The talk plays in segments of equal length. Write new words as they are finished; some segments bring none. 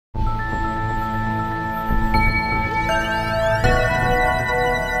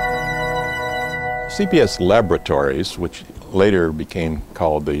CBS Laboratories, which later became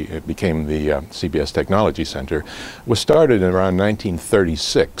the CBS Technology Center, was started in around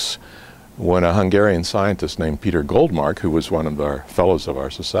 1936 when a Hungarian scientist named Peter Goldmark, who was one of our fellows of our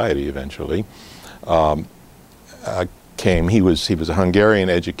society eventually, came. He was a Hungarian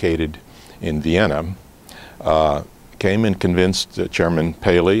educated in Vienna, came and convinced Chairman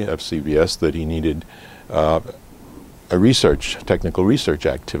Paley of CBS that he needed a technical research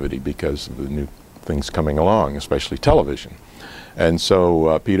activity because of the new things coming along, especially television. And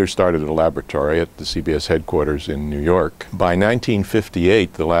so Peter started a laboratory at the CBS headquarters in New York. By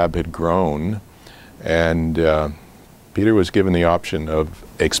 1958, the lab had grown, and Peter was given the option of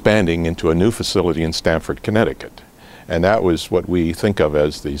expanding into a new facility in Stamford, Connecticut. And that was what we think of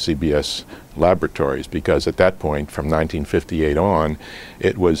as the CBS Laboratories, because at that point, from 1958 on,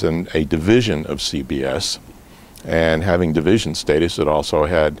 it was a division of CBS. And having division status, it also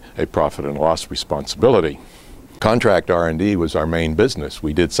had a profit and loss responsibility. Contract R&D was our main business.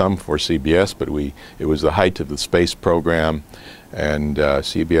 We did some for CBS, but it was the height of the space program, and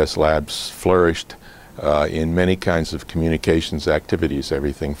CBS Labs flourished in many kinds of communications activities,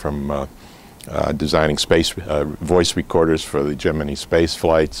 everything from designing space voice recorders for the Gemini space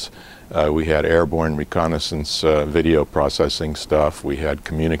flights. We had airborne reconnaissance video processing stuff. We had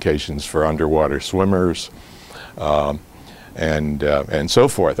communications for underwater swimmers. And so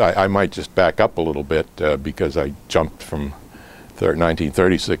forth. I might just back up a little bit because I jumped from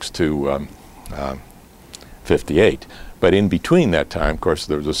 1936 to 58. But in between that time, of course,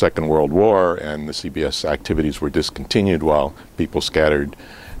 there was the Second World War, and the CBS activities were discontinued while people scattered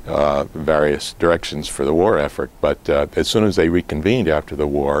various directions for the war effort. But as soon as they reconvened after the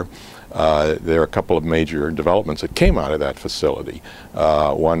war, there were a couple of major developments that came out of that facility.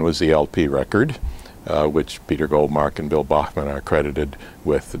 One was the LP record, which Peter Goldmark and Bill Bachman are credited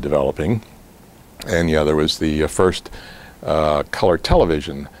with developing. And the other was the first color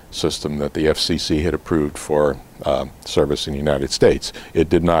television system that the FCC had approved for service in the United States. It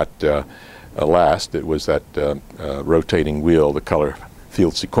did not last. It was that rotating wheel, the color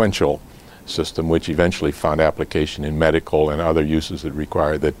field sequential system, which eventually found application in medical and other uses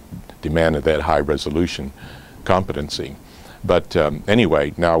that demanded that high resolution competency. But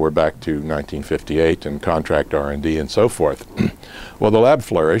anyway, now we're back to 1958 and contract R&D and so forth. Well, the lab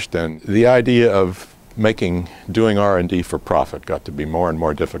flourished, and the idea of doing R&D for profit got to be more and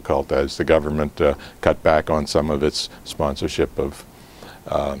more difficult as the government cut back on some of its sponsorship of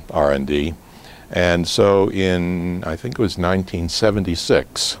R&D. And so in, I think it was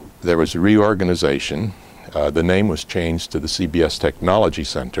 1976, there was a reorganization. The name was changed to the CBS Technology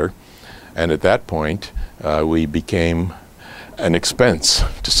Center, and at that point we became an expense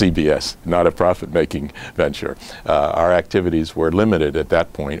to CBS, not a profit-making venture. Our activities were limited at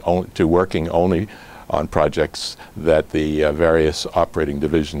that point to working only on projects that the various operating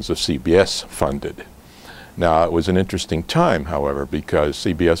divisions of CBS funded. Now, it was an interesting time, however, because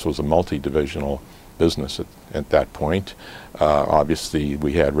CBS was a multi-divisional business at that point. Obviously,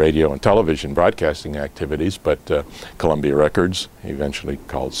 we had radio and television broadcasting activities, but Columbia Records, eventually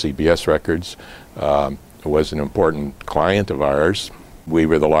called CBS Records, was an important client of ours. We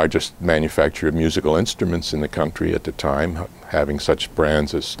were the largest manufacturer of musical instruments in the country at the time, having such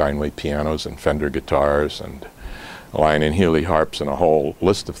brands as Steinway pianos and Fender guitars and Lion and Healy harps and a whole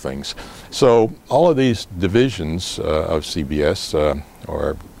list of things. So all of these divisions of CBS,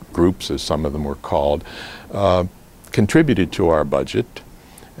 or groups as some of them were called, contributed to our budget,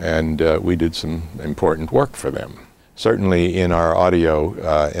 and we did some important work for them. Certainly in our audio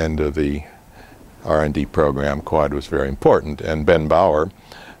end of the R&D program, Quad was very important, and Ben Bauer,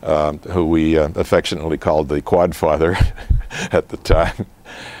 who we affectionately called the Quad Father at the time,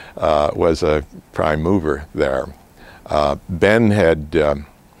 was a prime mover there. Ben had,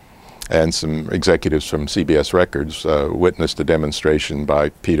 and some executives from CBS Records, witnessed a demonstration by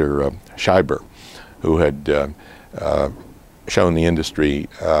Peter Scheiber, who had shown the industry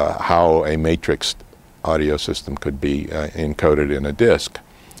how a matrixed audio system could be encoded in a disc.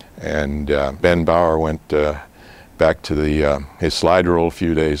 And Ben Bauer went back to his slide rule a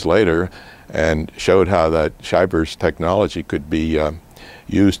few days later and showed how that Scheiber's technology could be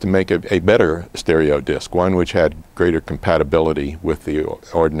used to make a better stereo disc, one which had greater compatibility with the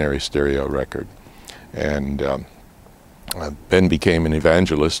ordinary stereo record. And Ben became an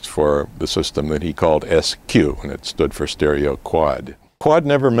evangelist for the system that he called SQ, and it stood for Stereo Quad. Quad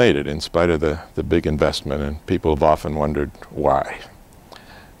never made it in spite of the big investment, and people have often wondered why.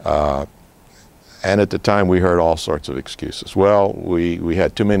 And at the time we heard all sorts of excuses. Well, we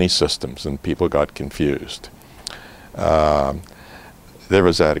had too many systems and people got confused. there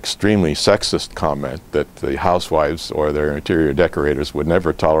was that extremely sexist comment that the housewives or their interior decorators would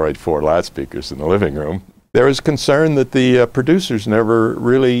never tolerate 4 loudspeakers in the living room. There was concern that the producers never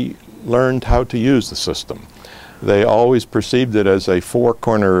really learned how to use the system. They always perceived it as a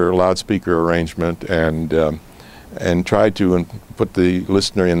 4-corner loudspeaker arrangement and tried to put the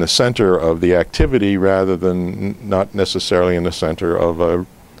listener in the center of the activity rather than not necessarily in the center of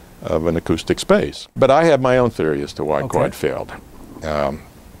an acoustic space. But I have my own theory as to why Quad failed.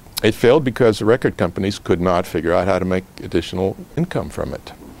 It failed because the record companies could not figure out how to make additional income from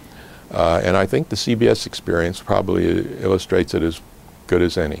it. And I think the CBS experience probably illustrates it as good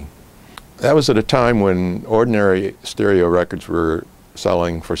as any. That was at a time when ordinary stereo records were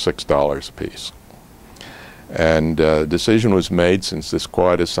selling for $6 a piece. And a decision was made, since this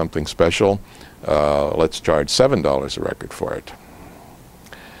quad is something special, let's charge $7 a record for it.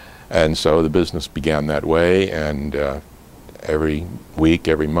 And so the business began that way, and every week,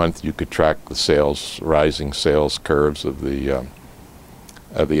 every month, you could track the sales, rising sales curves of the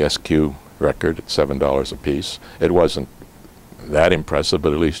SQ record at $7 a piece. It wasn't that impressive,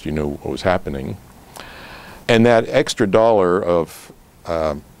 but at least you knew what was happening. And that extra dollar of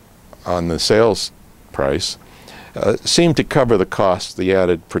on the sales price seemed to cover the costs, the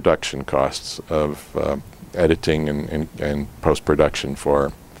added production costs of editing and post-production for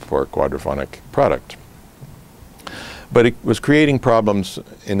a quadraphonic product. But it was creating problems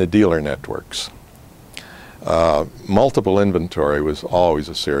in the dealer networks. Multiple inventory was always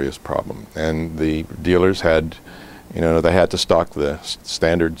a serious problem, and the dealers had, they had to stock the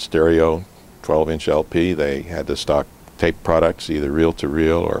standard stereo 12-inch LP. They had to stock tape products, either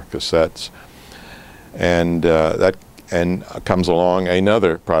reel-to-reel or cassettes, and that comes along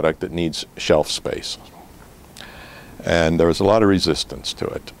another product that needs shelf space, and there was a lot of resistance to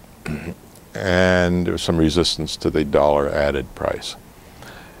it, and there was some resistance to the dollar added price.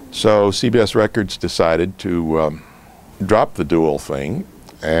 So CBS Records decided to drop the dual thing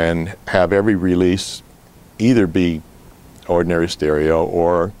and have every release either be ordinary stereo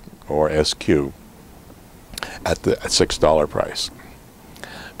or SQ at the $6 price.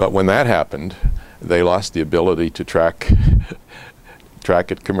 But when that happened, they lost the ability to track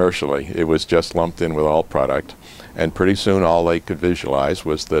it commercially. It was just lumped in with all product, and pretty soon all they could visualize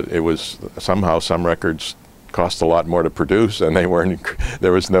was that it was somehow some records cost a lot more to produce, and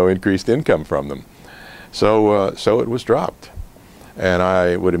there was no increased income from them. So it was dropped. And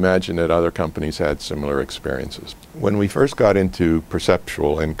I would imagine that other companies had similar experiences. When we first got into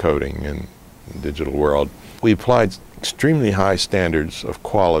perceptual encoding in the digital world, we applied extremely high standards of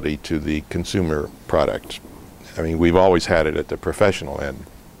quality to the consumer product. I mean, we've always had it at the professional end.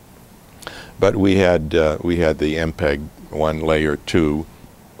 But we had the MPEG-1 Layer 2,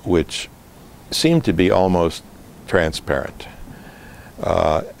 which seemed to be almost transparent.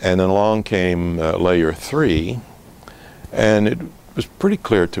 And then along came Layer 3, and it was pretty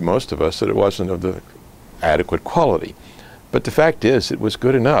clear to most of us that it wasn't of the adequate quality. But the fact is, it was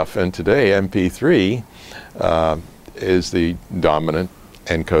good enough, and today MP3 is the dominant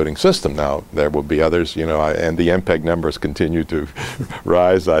encoding system. Now, there will be others, and the MPEG numbers continue to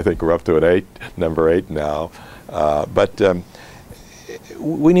rise. I think we're up to number 8 now. But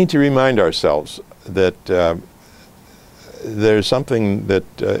we need to remind ourselves that there's something that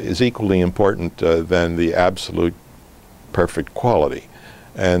is equally important than the absolute perfect quality,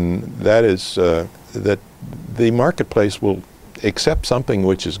 and that is that the marketplace will accept something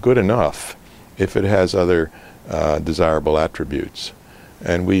which is good enough if it has other desirable attributes.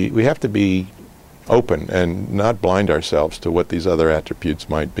 And we have to be open and not blind ourselves to what these other attributes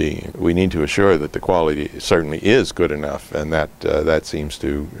might be. We need to assure that the quality certainly is good enough, and that seems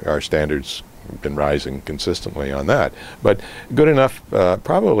to, our standards have been rising consistently on that. But good enough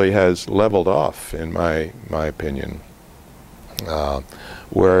probably has leveled off, in my opinion,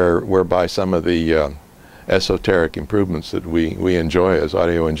 whereby some of the esoteric improvements that we enjoy as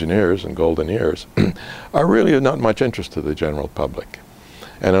audio engineers and golden ears are really of not much interest to the general public.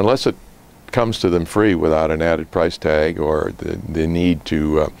 And unless it comes to them free without an added price tag or the need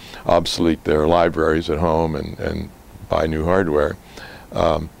to obsolete their libraries at home and buy new hardware,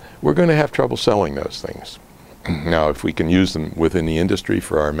 we're going to have trouble selling those things. Now, if we can use them within the industry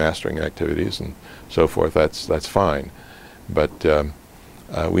for our mastering activities and so forth, that's fine. But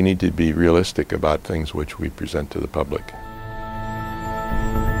we need to be realistic about things which we present to the public.